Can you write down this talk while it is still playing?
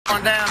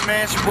Going down,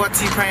 man. It's your boy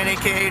TPAIN,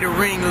 aka the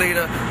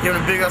ringleader.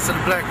 Giving the big ups to the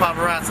black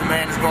paparazzi,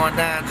 man. It's going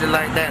down just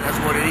like that. That's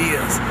what it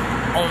is.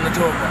 On the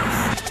tour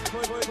bus.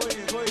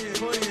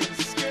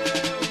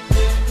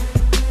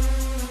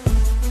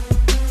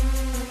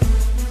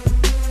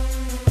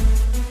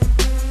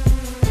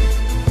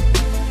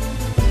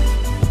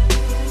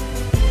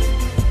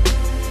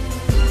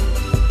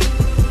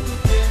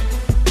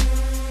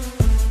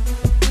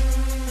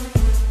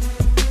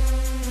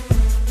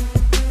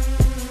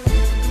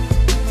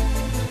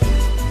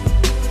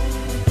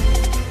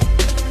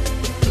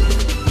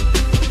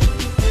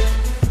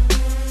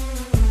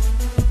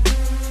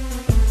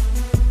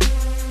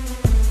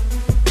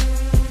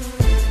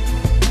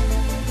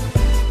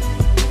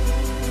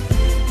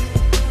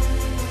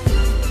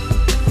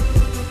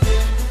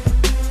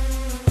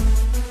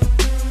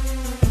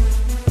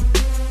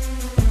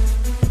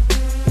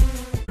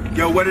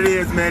 Yo, what it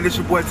is, man, this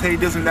your boy Tay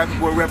Dizm, Nappy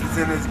Boy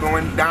representing. It's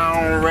going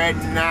down right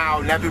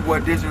now. Nappy Boy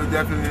Digital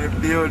definitely in the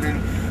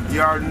building.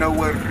 You already know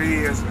what it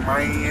is,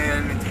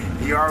 man.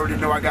 You already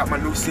know I got my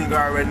new single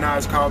out right now.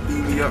 It's called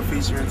Beat Me Up,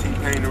 featuring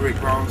TPAIN and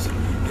Rick Ross.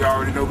 You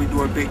already know we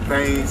doing big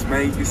things,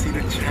 man. You can see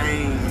the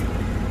chain.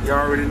 You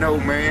already know,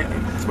 man.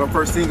 It's my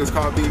first single. It's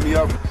called Beat Me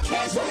Up.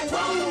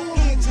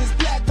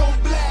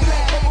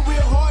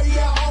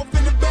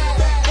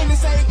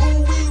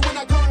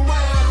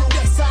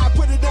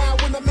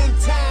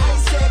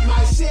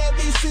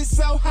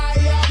 So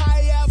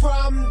higher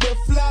from the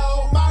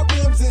flow. My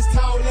rims is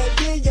taller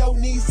than your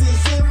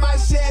nieces in my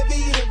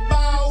Chevy the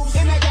balls.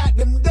 And I got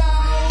them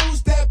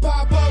dogs that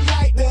pop up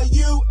like the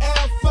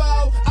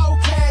UFO.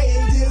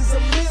 Okay,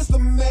 Dizm is the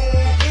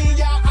man, and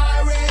y'all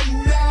already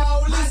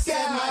know. Let's go.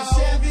 My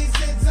Chevy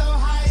sits so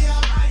high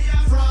up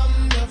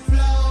from the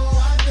flow.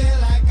 I feel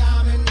like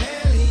I'm an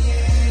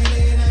alien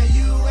in a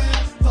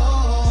UFO.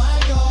 I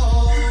go.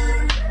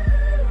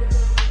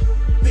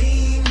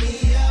 Beam me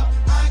up,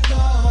 I go.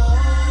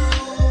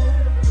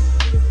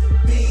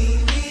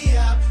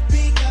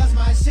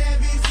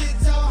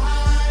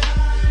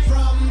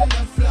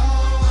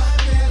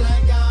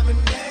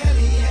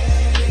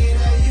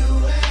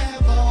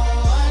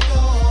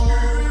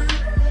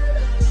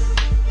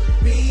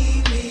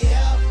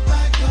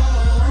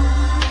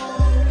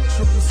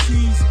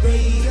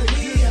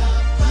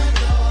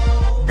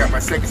 Got my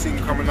second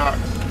single coming out.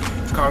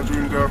 It's called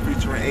Dream Girl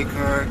featuring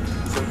Akon.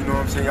 So you know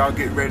what I'm saying, y'all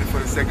get ready for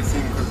the second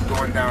single because it's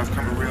going down. It's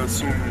coming real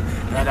soon.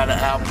 And I got an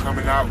album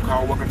coming out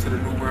called Welcome to the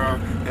New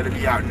World. That'll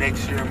be out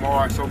next year in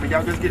March. So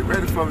y'all just get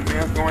ready for it,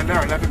 man. It's going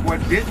down. Nappy Boy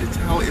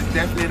Digital is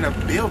definitely in the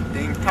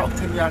building. Talk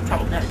to me, y'all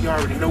talk that. You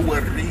already know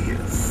what it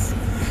is.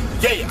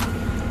 Yeah.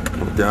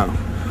 No doubt.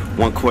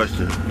 One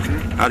question.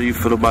 How do you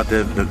feel about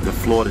the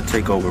Florida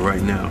takeover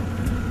right now?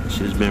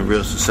 Shit's been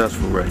real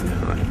successful right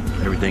now. Like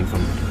everything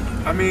from.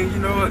 I mean, you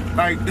know,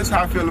 like, this is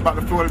how I feel about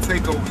the Florida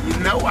takeover. You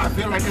know, I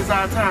feel like it's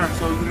our time,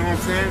 so you know what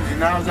I'm saying? And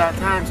now it's our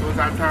time, so it's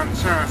our time to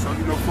shine. So,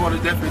 you know,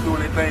 Florida's definitely doing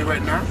their thing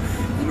right now.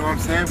 You know what I'm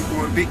saying?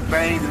 We're doing big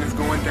things and it's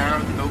going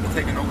down. You know, we're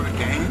taking over the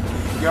game.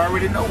 You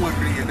already know what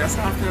it is. That's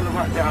how I feel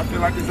about that. I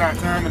feel like it's our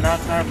time and our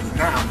time is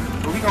now.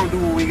 But we're going to do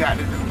what we got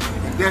to do.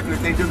 And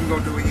definitely, Tay Dizm going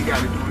to do what he got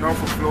to do. And I'm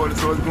from Florida,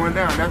 so it's going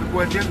down. Nappy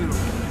Boy Digital.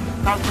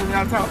 Talk to me,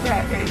 y'all talk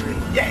back. Hey,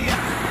 yeah.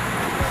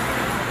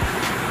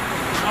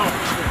 Oh.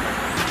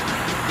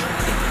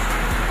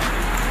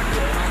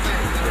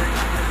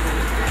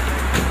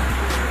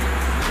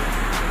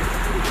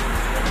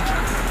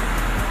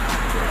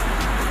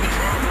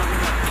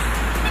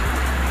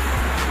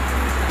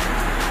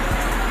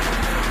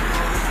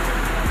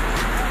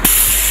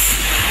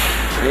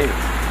 Hey.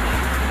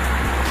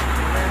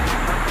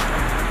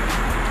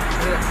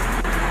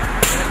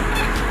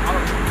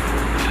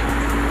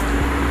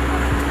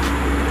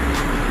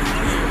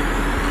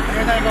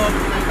 Everything goes at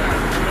the same time.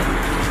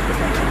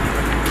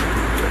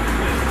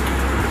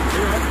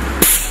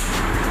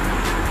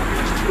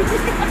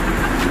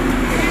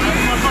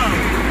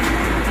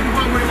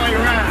 With it while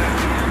you're riding.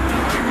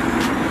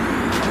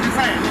 I'm just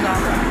saying, it's all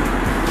right.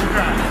 We're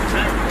trying.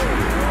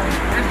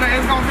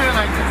 It's gonna feel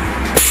like this.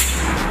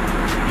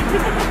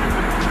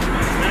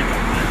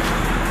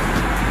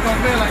 It's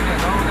gonna feel like that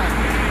the whole time.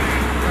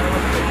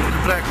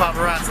 The black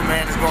paparazzi,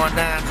 man, is going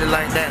down just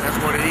like that. That's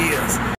what it is.